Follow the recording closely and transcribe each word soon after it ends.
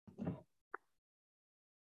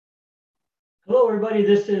Hello, everybody.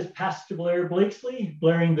 This is Pastor Blair Blakesley,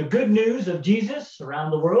 blaring the good news of Jesus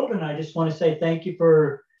around the world. And I just want to say thank you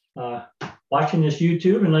for watching this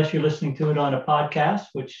YouTube, unless you're listening to it on a podcast,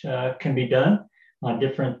 which can be done on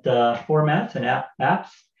different formats and apps.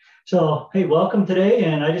 So, hey, welcome today.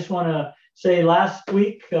 And I just want to say last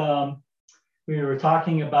week we were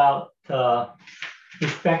talking about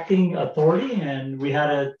respecting authority, and we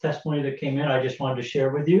had a testimony that came in I just wanted to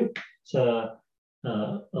share with you. So,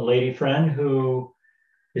 a lady friend who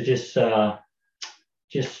is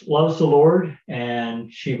just loves the Lord,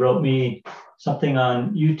 and she wrote me something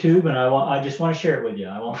on YouTube, and I just want to share it with you.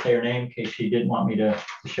 I won't say her name in case she didn't want me to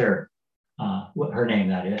share it. What her name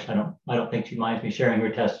that is. I don't think she minds me sharing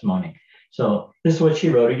her testimony. So this is what she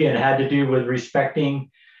wrote. Again, it had to do with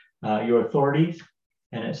respecting your authorities,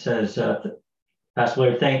 and it says, Pastor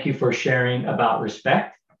Blair, thank you for sharing about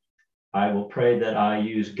respect. I will pray that I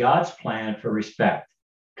use God's plan for respect,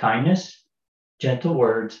 kindness, gentle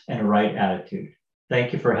words, and a right attitude.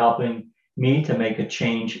 Thank you for helping me to make a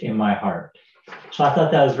change in my heart. So I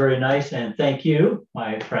thought that was very nice. And thank you,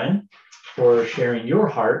 my friend, for sharing your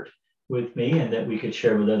heart with me and that we could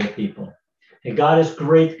share with other people. And God is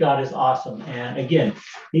great. God is awesome. And again,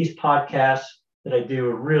 these podcasts that I do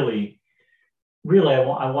are really,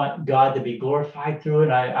 I want God to be glorified through it.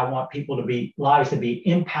 I want people to be lives to be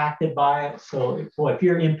impacted by it. So if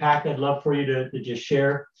you're impacted, I'd love for you to just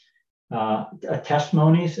share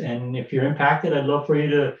testimonies. And if you're impacted, I'd love for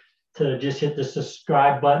you to just hit the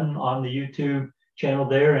subscribe button on the YouTube channel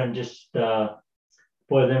there, and just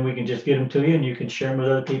then we can just get them to you, and you can share them with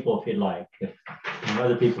other people if you'd like, if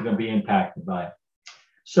other people can be impacted by it.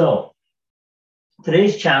 So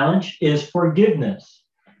today's challenge is forgiveness.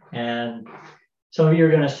 And some of you are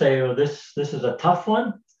going to say, oh, this is a tough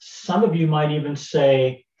one. Some of you might even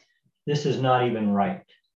say, this is not even right.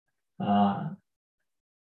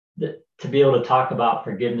 To be able to talk about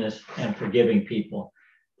forgiveness and forgiving people.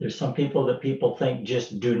 There's some people that people think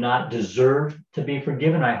just do not deserve to be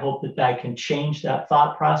forgiven. I hope that I can change that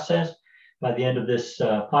thought process by the end of this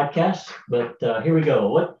podcast. But here we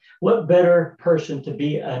go. What better person to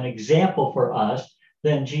be an example for us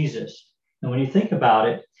than Jesus? And when you think about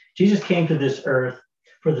it, Jesus came to this earth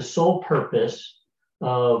for the sole purpose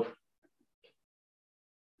of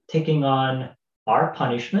taking on our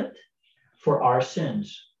punishment for our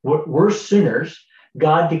sins. We're sinners.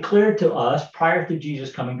 God declared to us prior to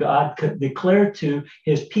Jesus coming, God declared to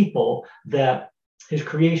his people, that his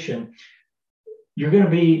creation, you're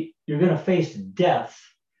going to face death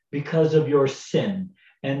because of your sin.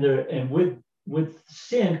 And with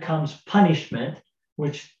sin comes punishment,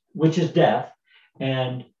 which is death.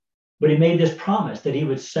 But he made this promise that he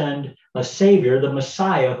would send a savior, the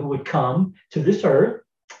Messiah, who would come to this earth,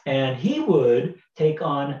 and he would take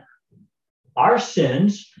on our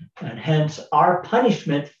sins and hence our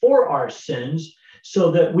punishment for our sins, so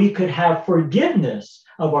that we could have forgiveness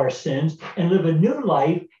of our sins and live a new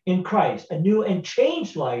life in Christ, a new and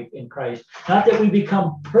changed life in Christ. Not that we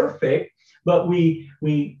become perfect, but we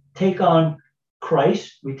take on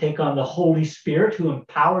Christ, we take on the Holy Spirit who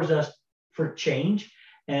empowers us for change.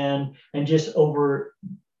 And just over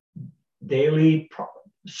daily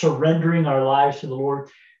surrendering our lives to the Lord,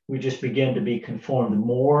 we just begin to be conformed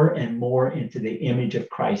more and more into the image of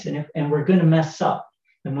Christ. And we're going to mess up.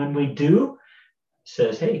 And when we do, it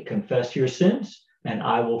says, hey, confess your sins and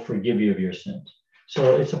I will forgive you of your sins.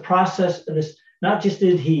 So it's a process of this. Not just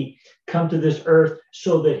did he come to this earth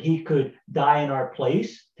so that he could die in our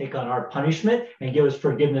place, take on our punishment, and give us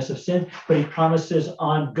forgiveness of sin, but he promises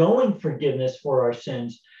ongoing forgiveness for our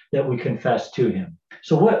sins that we confess to him.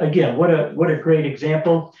 So what a great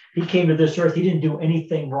example. He came to this earth. He didn't do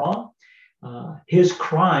anything wrong. His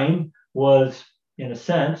crime was, in a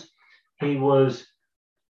sense, he was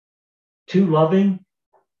too loving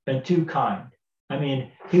and too kind. I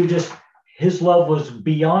mean, his love was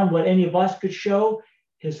beyond what any of us could show.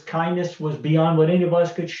 His kindness was beyond what any of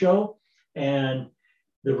us could show. And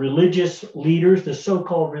the religious leaders, the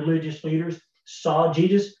so-called religious leaders, saw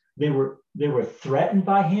Jesus. They were threatened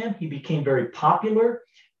by him. He became very popular,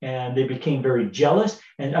 and they became very jealous.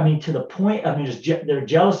 And I mean, to the point, their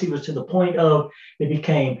jealousy was to the point of they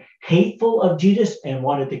became hateful of Jesus and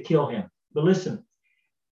wanted to kill him. But listen,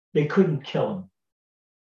 they couldn't kill him.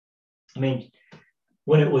 I mean,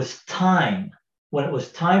 when it was time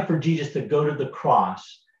for Jesus to go to the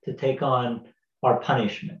cross to take on our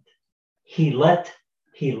punishment, he let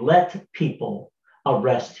people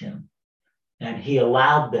arrest him, and he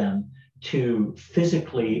allowed them to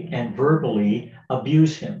physically and verbally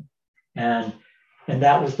abuse him. And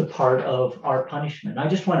that was the part of our punishment. And I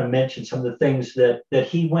just want to mention some of the things that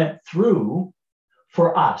he went through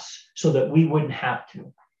for us so that we wouldn't have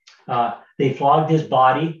to. They flogged his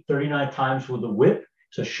body 39 times with a whip.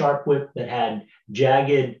 It's a sharp whip that had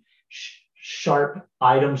jagged, sharp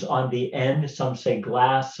items on the end. Some say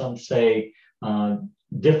glass, some say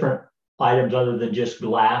different items other than just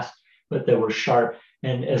glass, but they were sharp.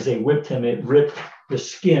 And as they whipped him, it ripped the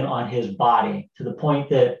skin on his body to the point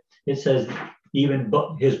that it says even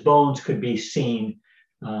his bones could be seen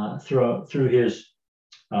through his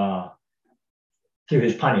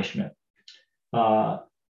punishment.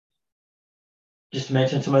 Just to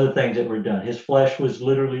mention some other things that were done. His flesh was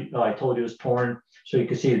literally, I told you, it was torn so you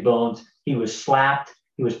could see his bones. He was slapped.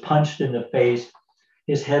 He was punched in the face.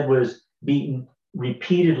 His head was beaten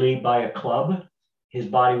repeatedly by a club. His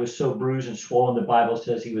body was so bruised and swollen, the Bible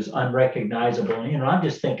says he was unrecognizable. And, I'm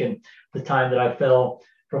just thinking the time that I fell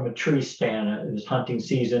from a tree stand. It was hunting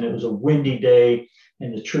season. It was a windy day,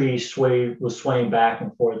 and the tree was swaying back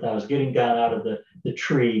and forth. I was getting down out of the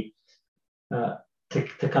tree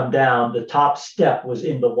to come down. The top step was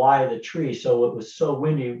in the Y of the tree, so it was so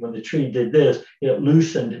windy when the tree did this, it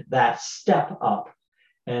loosened that step up.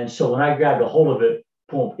 And so when I grabbed a hold of it,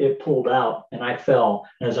 boom, it pulled out and I fell.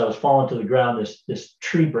 And as I was falling to the ground, this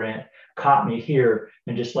tree branch caught me here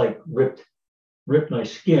and just like ripped my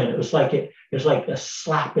skin. It was like a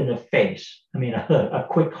slap in the face. I mean, a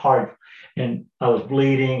quick hard, and I was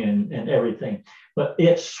bleeding and everything, but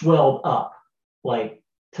it swelled up like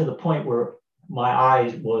to the point where my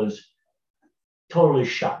eyes was totally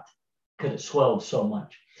shut because it swelled so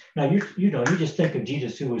much. Now, you just think of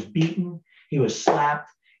Jesus, who was beaten, he was slapped,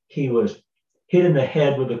 he was hit in the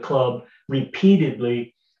head with a club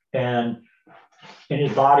repeatedly, and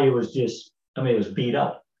his body was just, it was beat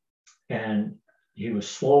up, and he was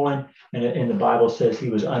swollen, and the Bible says he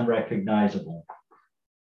was unrecognizable.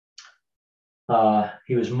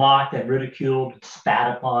 He was mocked and ridiculed,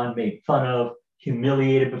 spat upon, made fun of,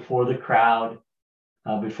 humiliated before the crowd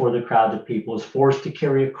of people, was forced to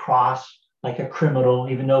carry a cross like a criminal,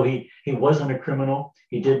 even though he wasn't a criminal.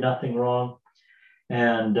 He did nothing wrong.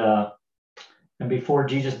 And before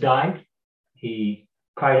Jesus died, he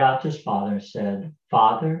cried out to his Father and said,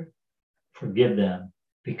 "Father, forgive them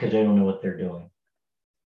because they don't know what they're doing."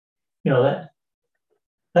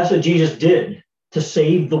 That's what Jesus did to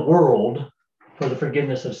save the world for the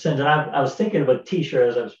forgiveness of sins. And I was thinking of a t-shirt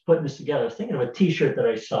as I was putting this together. I was thinking of a t-shirt that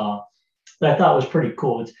I saw that I thought was pretty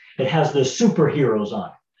cool. It has the superheroes on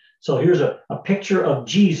it. So here's a picture of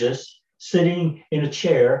Jesus sitting in a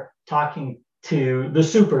chair talking to the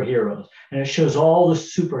superheroes. And it shows all the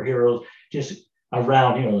superheroes just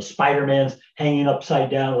around, the Spider-Man's hanging upside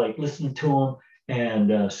down, like listening to him,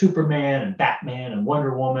 and Superman and Batman and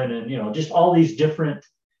Wonder Woman, and, just all these different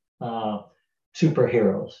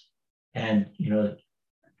superheroes. And,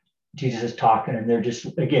 Jesus is talking, and they're just,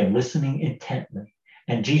 again, listening intently.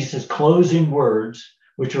 And Jesus' closing words,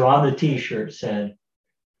 which are on the t-shirt, said,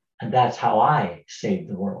 "And that's how I saved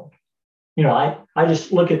the world." I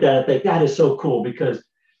just look at that and think that is so cool, because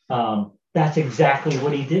that's exactly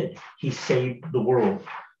what he did. He saved the world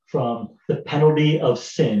from the penalty of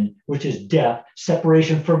sin, which is death,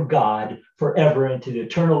 separation from God forever into the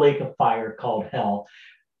eternal lake of fire called hell.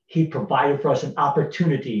 He provided for us an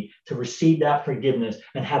opportunity to receive that forgiveness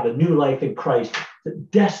and have a new life in Christ,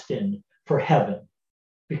 destined for heaven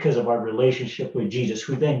because of our relationship with Jesus,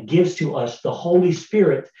 who then gives to us the Holy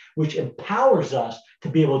Spirit, which empowers us to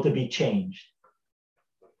be able to be changed.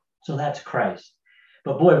 So that's Christ.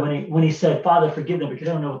 But boy, when he said, "Father, forgive them because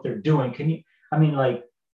they don't know what they're doing," can you,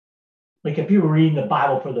 like if you were reading the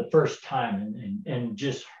Bible for the first time and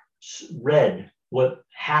just read what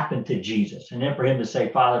happened to Jesus, and then for him to say,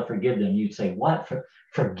 "Father, forgive them," you'd say, "What?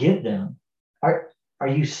 Forgive them? Are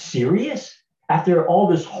you serious? After all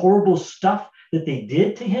this horrible stuff that they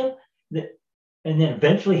did to him, and then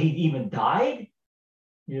eventually he even died?"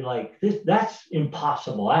 You're like, that's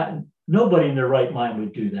impossible. Nobody in their right mind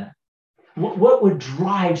would do that. What would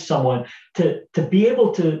drive someone to be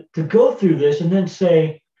able to go through this and then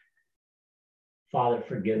say, "Father,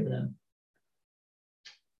 forgive them"?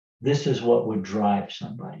 This is what would drive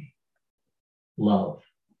somebody. Love.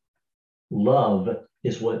 Love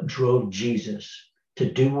is what drove Jesus to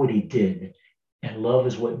do what he did. And love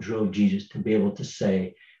is what drove Jesus to be able to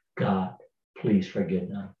say, "God, please forgive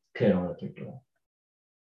them, because I don't know what they're doing."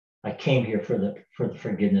 I came here for the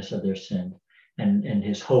forgiveness of their sin. And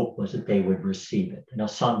his hope was that they would receive it. Now,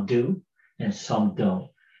 some do and some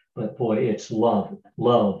don't. But boy, it's love,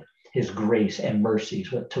 his grace and mercy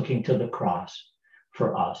is what took him to the cross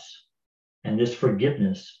for us. And this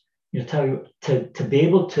forgiveness, tell you, to be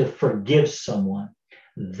able to forgive someone,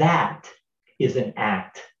 that is an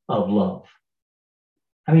act of love.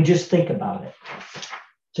 I mean, just think about it.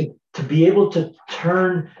 To be able to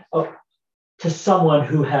turn to someone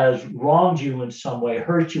who has wronged you in some way,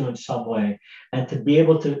 hurt you in some way, and to be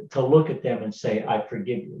able to look at them and say, I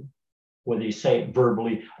forgive you. Whether you say it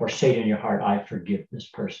verbally or say it in your heart, I forgive this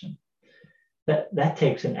person. That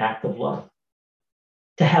takes an act of love.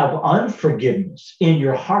 To have unforgiveness in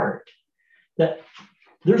your heart, that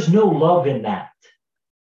there's no love in that.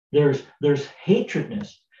 There's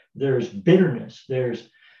hatredness, there's bitterness, there's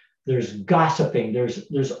gossiping,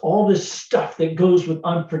 there's all this stuff that goes with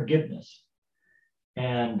unforgiveness.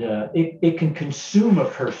 And it can consume a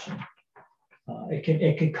person.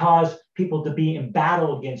 It can cause people to be in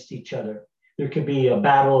battle against each other. There could be a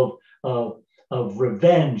battle of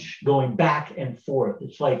revenge going back and forth.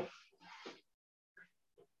 It's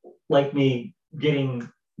like me getting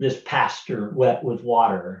this pastor wet with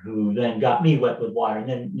water, who then got me wet with water.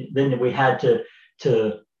 And then we had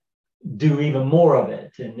to do even more of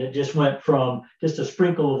it. And it just went from just a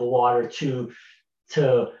sprinkle of water to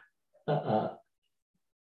a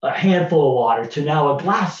handful of water to now a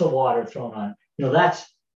glass of water thrown on.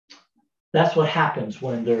 That's what happens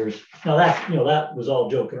when there's, that was all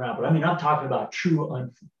joking around, but I mean, I'm talking about true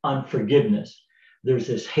unforgiveness. There's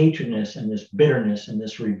this hatredness and this bitterness and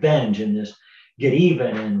this revenge and this get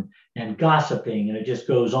even and gossiping, and it just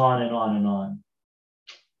goes on and on and on.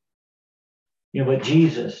 But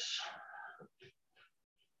Jesus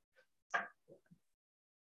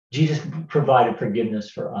provided forgiveness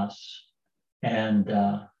for us, and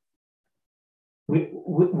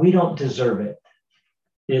we don't deserve it.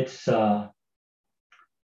 It's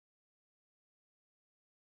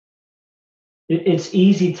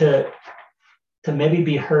easy to maybe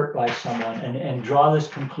be hurt by someone and draw this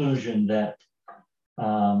conclusion that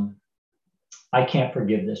I can't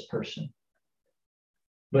forgive this person.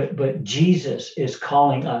 But Jesus is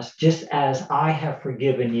calling us, just as I have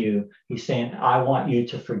forgiven you, he's saying, I want you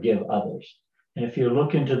to forgive others. And if you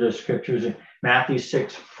look into the scriptures in Matthew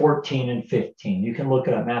 6, 14 and 15, you can look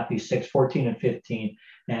it up, Matthew 6, 14 and 15,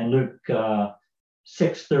 and Luke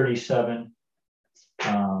 6, 37.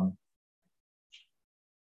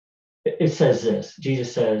 It says this,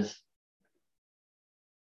 Jesus says,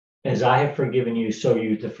 as I have forgiven you, so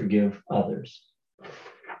you to forgive others.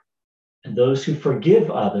 And those who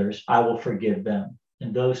forgive others, I will forgive them.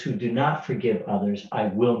 And those who do not forgive others, I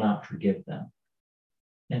will not forgive them.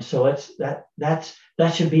 And so that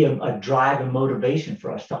should be a drive and motivation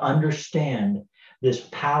for us to understand this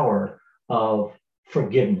power of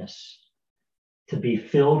forgiveness, to be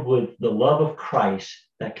filled with the love of Christ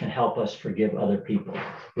that can help us forgive other people,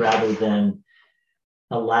 rather than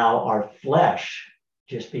allow our flesh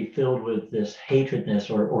just be filled with this hatredness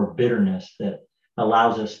or bitterness that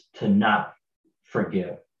allows us to not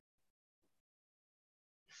forgive.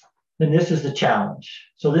 And this is the challenge.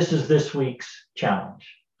 So this is this week's challenge.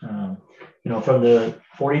 From the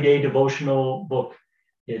 40-day devotional book,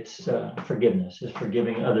 it's forgiveness, it's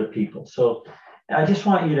forgiving other people. So I just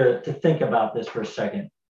want you to think about this for a second.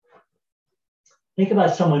 Think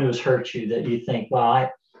about someone who's hurt you that you think,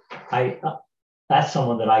 well, I that's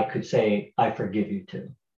someone that I could say, I forgive you to.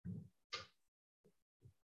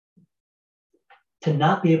 To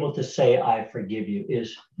not be able to say, I forgive you,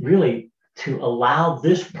 is really to allow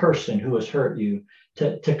this person who has hurt you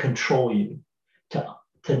to control you.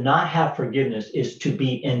 To not have forgiveness is to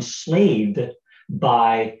be enslaved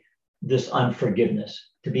by this unforgiveness,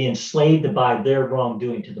 to be enslaved by their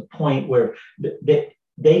wrongdoing to the point where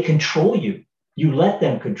they control you. You let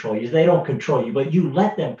them control you. They don't control you, but you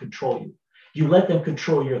let them control you. You let them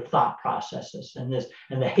control your thought processes and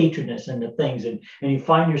the hatredness and the things. And you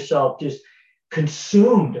find yourself just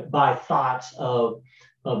consumed by thoughts of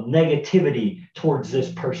negativity towards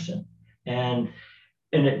this person. And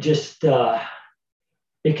it just,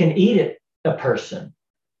 it can eat a person.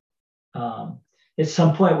 At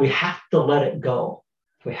some point, we have to let it go.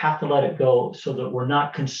 We have to let it go so that we're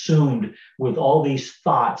not consumed with all these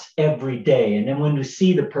thoughts every day. And then when we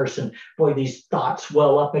see the person, boy, these thoughts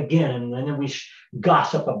well up again, and then we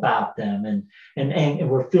gossip about them, and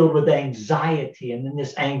we're filled with anxiety. And then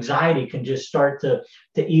this anxiety can just start to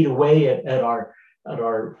eat away at our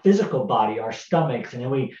physical body, our stomachs, and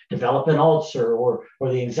then we develop an ulcer, or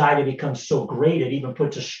the anxiety becomes so great it even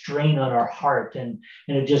puts a strain on our heart, and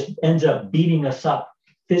it just ends up beating us up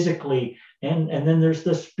physically. And then there's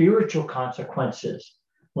the spiritual consequences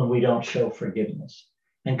when we don't show forgiveness.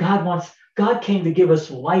 And God came to give us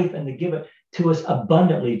life and to give it to us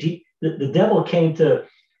abundantly. The devil came to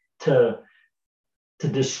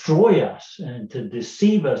destroy us and to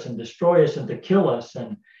deceive us and destroy us and to kill us.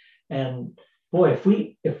 And boy, if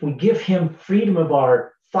we give him freedom of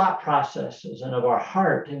our thought processes and of our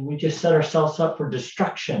heart, and we just set ourselves up for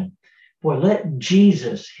destruction. Boy, let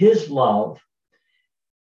Jesus, his love,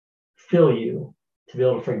 fill you to be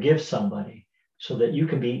able to forgive somebody so that you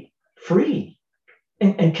can be free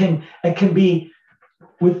and can be,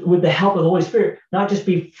 with the help of the Holy Spirit, not just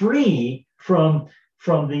be free from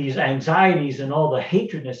these anxieties and all the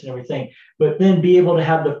hatredness and everything, but then be able to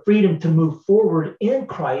have the freedom to move forward in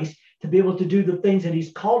Christ, to be able to do the things that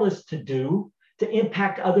he's called us to do, to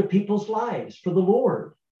impact other people's lives for the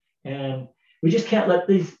Lord. And we just can't let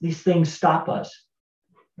these things stop us.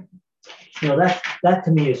 That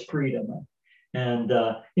to me is freedom. And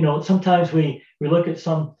sometimes we look at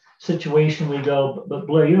some situation, we go, but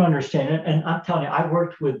Blair, you don't understand it. And I'm telling you, I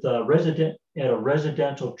worked with a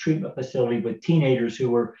residential treatment facility with teenagers who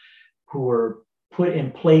were put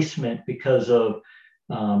in placement because of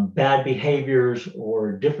bad behaviors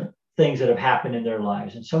or different things that have happened in their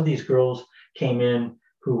lives. And some of these girls came in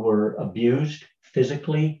who were abused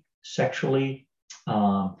physically, sexually.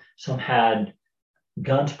 Some had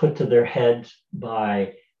guns put to their heads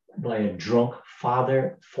by a drunk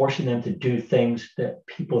father, forcing them to do things that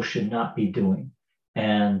people should not be doing,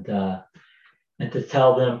 and to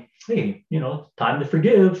tell them, hey, it's time to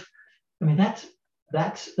forgive. I mean, that's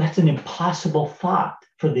an impossible thought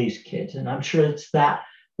for these kids, and I'm sure it's that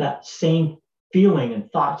same feeling and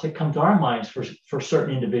thoughts that come to our minds for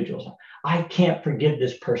certain individuals. I can't forgive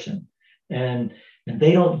this person, and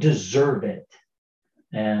they don't deserve it,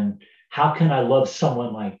 and how can I love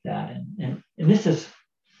someone like that? And this is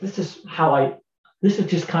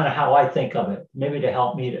just kind of how I think of it, maybe to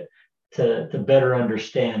help me to better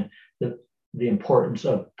understand the importance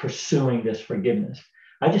of pursuing this forgiveness.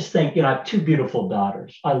 I just think, I have two beautiful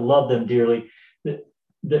daughters. I love them dearly.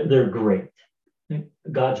 They're great.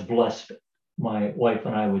 God's blessed my wife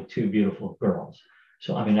and I with two beautiful girls.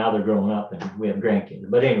 So, I mean, now they're growing up and we have grandkids.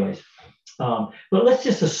 But anyways, but let's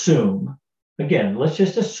just assume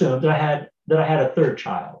that I had a third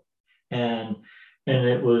child, and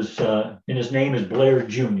it was, and his name is Blair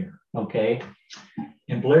Jr. Okay,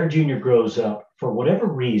 and Blair Jr. grows up for whatever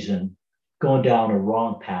reason going down a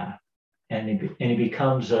wrong path, and he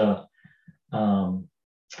becomes a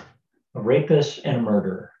rapist and a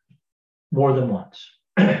murderer more than once.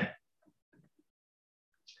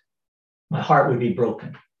 My heart would be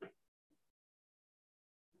broken.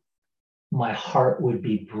 My heart would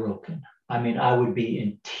be broken. I mean, I would be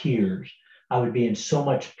in tears. I would be in so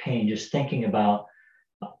much pain just thinking about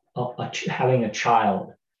having a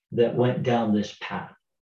child that went down this path.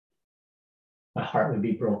 My heart would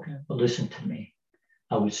be broken. But listen to me.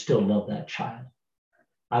 I would still love that child.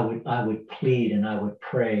 I would plead and I would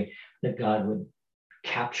pray that God would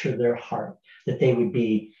capture their heart, that they would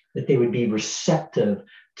be receptive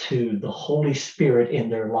to the Holy Spirit in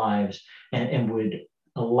their lives, and would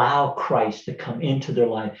allow Christ to come into their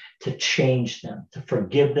life, to change them, to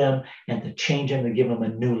forgive them, and to change them, to give them a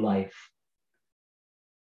new life.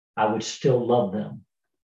 I would still love them.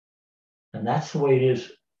 And that's the way it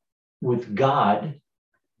is with God,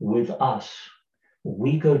 with us.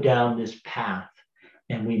 We go down this path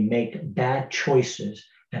and we make bad choices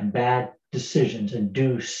and bad decisions and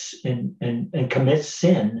and commit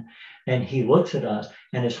sin. And he looks at us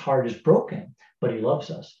and his heart is broken, but he loves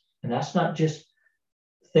us. And that's not just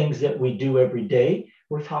things that we do every day.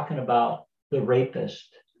 We're talking about the rapist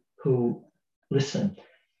who, listen,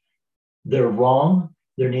 they're wrong.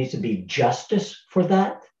 There needs to be justice for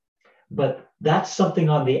that. But that's something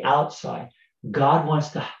on the outside. God wants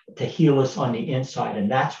to heal us on the inside. And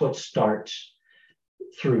that's what starts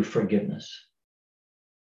through forgiveness.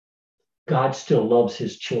 God still loves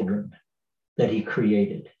his children that he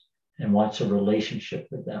created and wants a relationship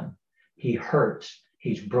with them. He hurts,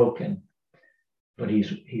 he's broken, but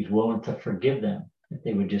he's willing to forgive them if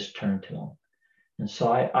they would just turn to him. And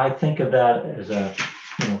so I think of that as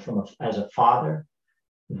as a father,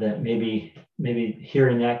 that maybe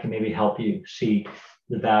hearing that can maybe help you see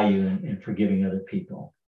the value in forgiving other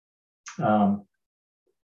people.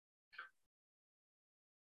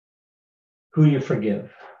 Who you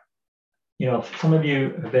forgive. Some of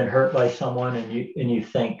you have been hurt by someone and you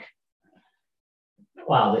think,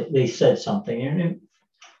 wow, they said something. And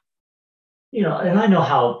I know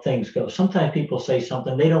how things go. Sometimes people say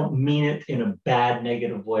something, they don't mean it in a bad,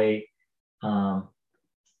 negative way. I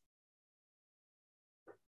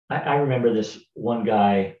remember this one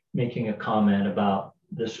guy making a comment about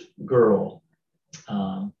this girl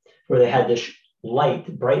where they had this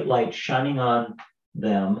bright light shining on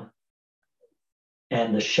them,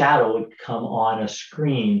 and the shadow would come on a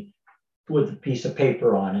screen with a piece of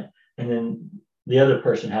paper on it. And then the other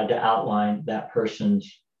person had to outline that person's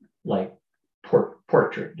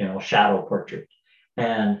portrait, shadow portrait.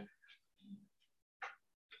 And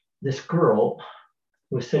this girl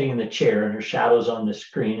was sitting in the chair and her shadow's on the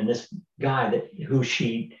screen. And this guy who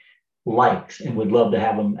she likes and would love to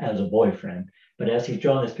have him as a boyfriend. But as he's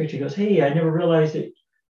drawing this picture, he goes, "Hey, I never realized that,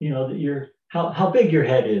 that you're, how big your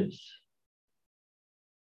head is."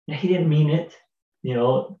 And he didn't mean it,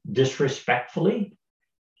 disrespectfully.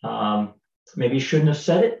 Maybe he shouldn't have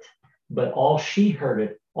said it, but all she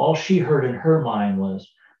heard in her mind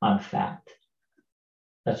was, "I'm fat."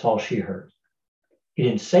 That's all she heard. He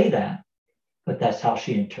didn't say that, but that's how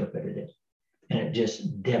she interpreted it. And it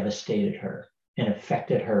just devastated her and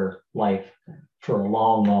affected her life for a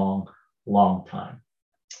long, long, long time.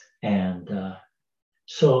 And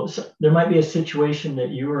so there might be a situation that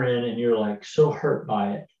you were in and you're like so hurt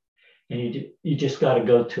by it. And you just got to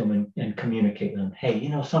go to them and communicate with them. "Hey,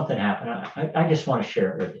 something happened. I just want to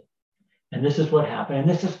share it with you. And this is what happened. And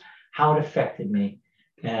this is how it affected me."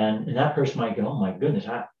 And that person might go, "Oh my goodness,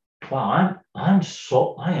 I am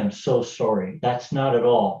so sorry. That's not at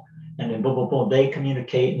all." And then boom, boom, boom, they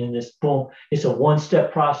communicate. And then this boom, it's a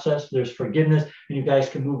one-step process. There's forgiveness and you guys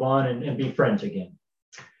can move on and be friends again.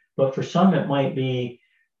 But for some, it might be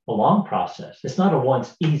a long process. It's not one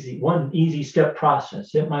easy step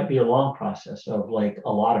process. It might be a long process of like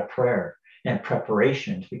a lot of prayer and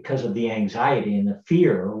preparations because of the anxiety and the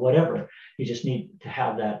fear or whatever. You just need to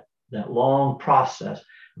have that long process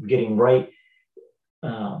of getting right,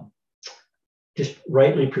 just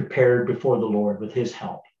rightly prepared before the Lord with his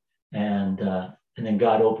help. And then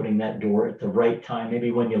God opening that door at the right time,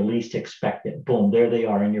 maybe when you least expect it. Boom, there they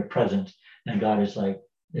are in your presence. And God is like,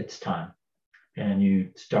 "It's time." And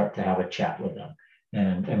you start to have a chat with them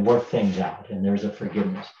and work things out. And there's a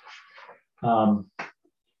forgiveness.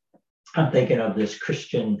 I'm thinking of this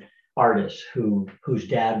Christian artist whose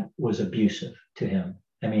dad was abusive to him.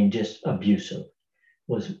 I mean, just abusive,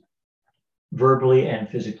 was verbally and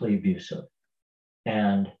physically abusive.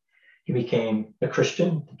 And he became a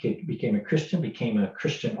Christian, became a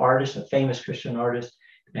Christian artist, a famous Christian artist.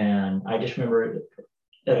 And I just remember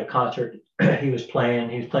at a concert, he was playing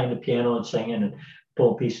the piano and singing, and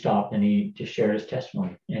boom, he stopped and he just shared his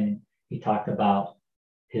testimony. And he talked about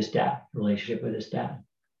his dad, relationship with his dad.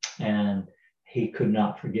 And he could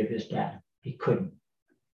not forgive his dad. He couldn't.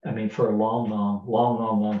 I mean, for a long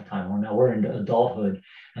time. Well, now we're into adulthood.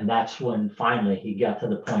 And that's when finally he got to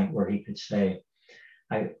the point where he could say,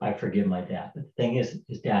 I forgive my dad. But the thing is,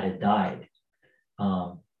 his dad had died.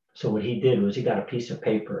 So what he did was he got a piece of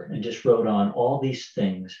paper and just wrote on all these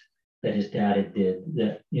things that his dad had did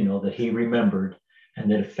that, that he remembered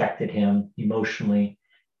and that affected him emotionally,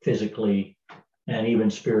 physically, and even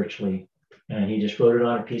spiritually. And he just wrote it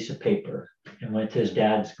on a piece of paper and went to his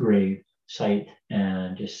dad's grave site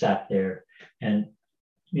and just sat there and,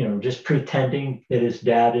 just pretending that his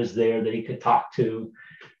dad is there, that he could talk to,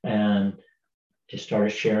 and just started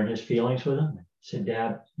sharing his feelings with him. Said,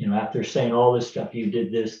 "Dad, after saying all this stuff, you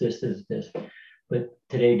did this. But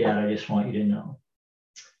today, Dad, I just want you to know,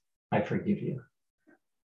 I forgive you."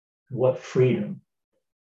 What freedom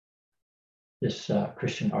this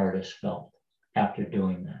Christian artist felt after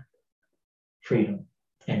doing that. Freedom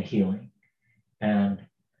and healing. And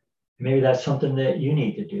maybe that's something that you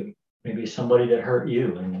need to do. Maybe somebody that hurt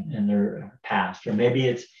you in their past, or maybe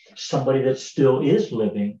it's somebody that still is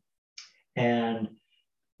living and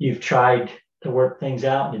you've tried to work things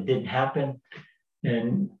out and it didn't happen.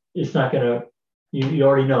 And it's not going to, you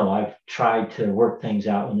already know, I've tried to work things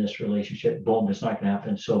out in this relationship. Boom, it's not going to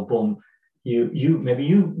happen. So boom, maybe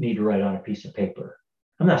you need to write on a piece of paper.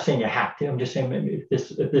 I'm not saying you have to. I'm just saying maybe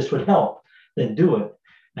if this would help, then do it.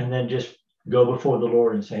 And then just go before the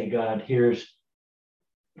Lord and say, "God, here's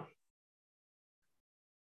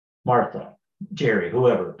Martha, Jerry,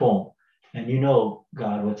 whoever, boom. And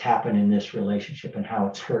God, what's happened in this relationship and how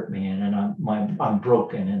it's hurt me. And I'm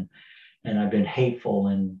broken and I've been hateful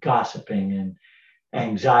and gossiping and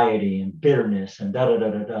anxiety and bitterness and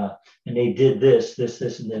da. And they did this,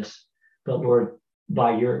 and this. But Lord,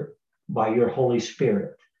 by your Holy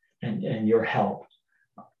Spirit and your help,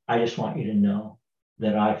 I just want you to know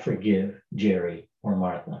that I forgive Jerry or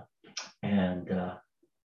Martha, and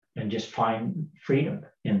just find freedom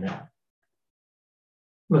in that."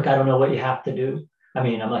 Look, I don't know what you have to do. I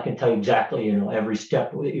mean, I'm not going to tell you exactly, every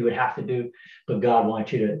step that you would have to do, but God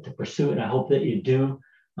wants you to pursue it. And I hope that you do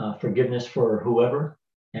forgiveness for whoever.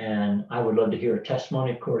 And I would love to hear a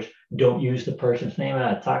testimony. Of course, don't use the person's name.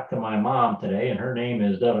 I talked to my mom today and her name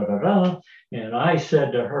is da. And I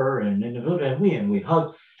said to her and we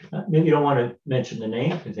hugged. Maybe you don't want to mention the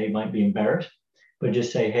name because they might be embarrassed, but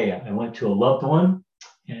just say, "Hey, I went to a loved one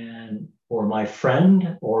and or my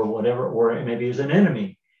friend or whatever, or maybe he's an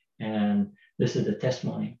enemy. And this is the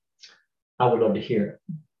testimony. I would love to hear it.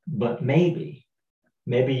 But maybe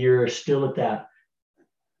you're still at that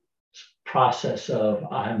process of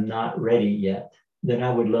I'm not ready yet. Then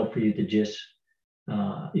I would love for you to just,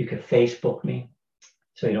 you could Facebook me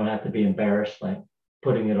so you don't have to be embarrassed, like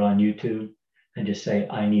putting it on YouTube, and just say,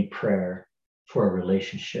 I need prayer for a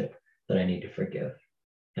relationship that I need to forgive.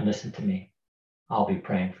 And listen to me. I'll be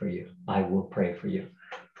praying for you. I will pray for you.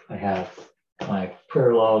 I have my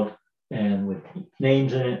prayer log and with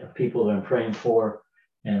names in it of people that I'm praying for,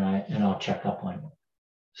 and I'll check up on you.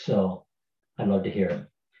 So I'd love to hear it.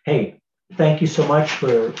 Hey, thank you so much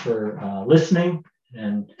for listening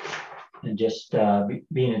and just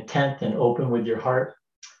being intent and open with your heart.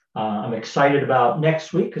 I'm excited about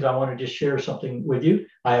next week because I want to just share something with you.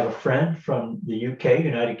 I have a friend from the UK,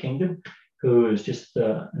 United Kingdom, who is just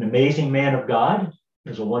an amazing man of God.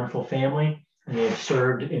 There's a wonderful family, and they have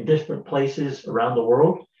served in different places around the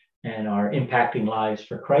world and are impacting lives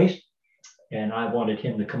for Christ. And I wanted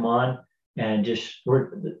him to come on and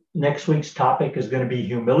next week's topic is going to be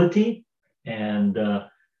humility. And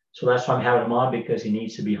so that's why I'm having him on, because he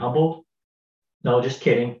needs to be humbled. No, just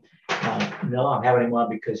kidding. No, I'm having him on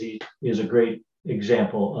because he is a great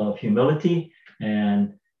example of humility,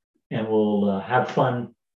 and we'll have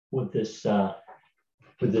fun with this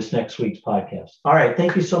next week's podcast. All right,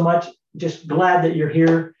 thank you so much. Just glad that you're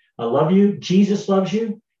here. I love you. Jesus loves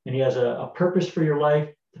you, and he has a purpose for your life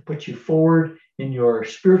to put you forward in your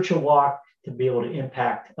spiritual walk to be able to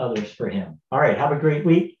impact others for him. All right, have a great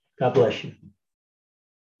week. God bless you.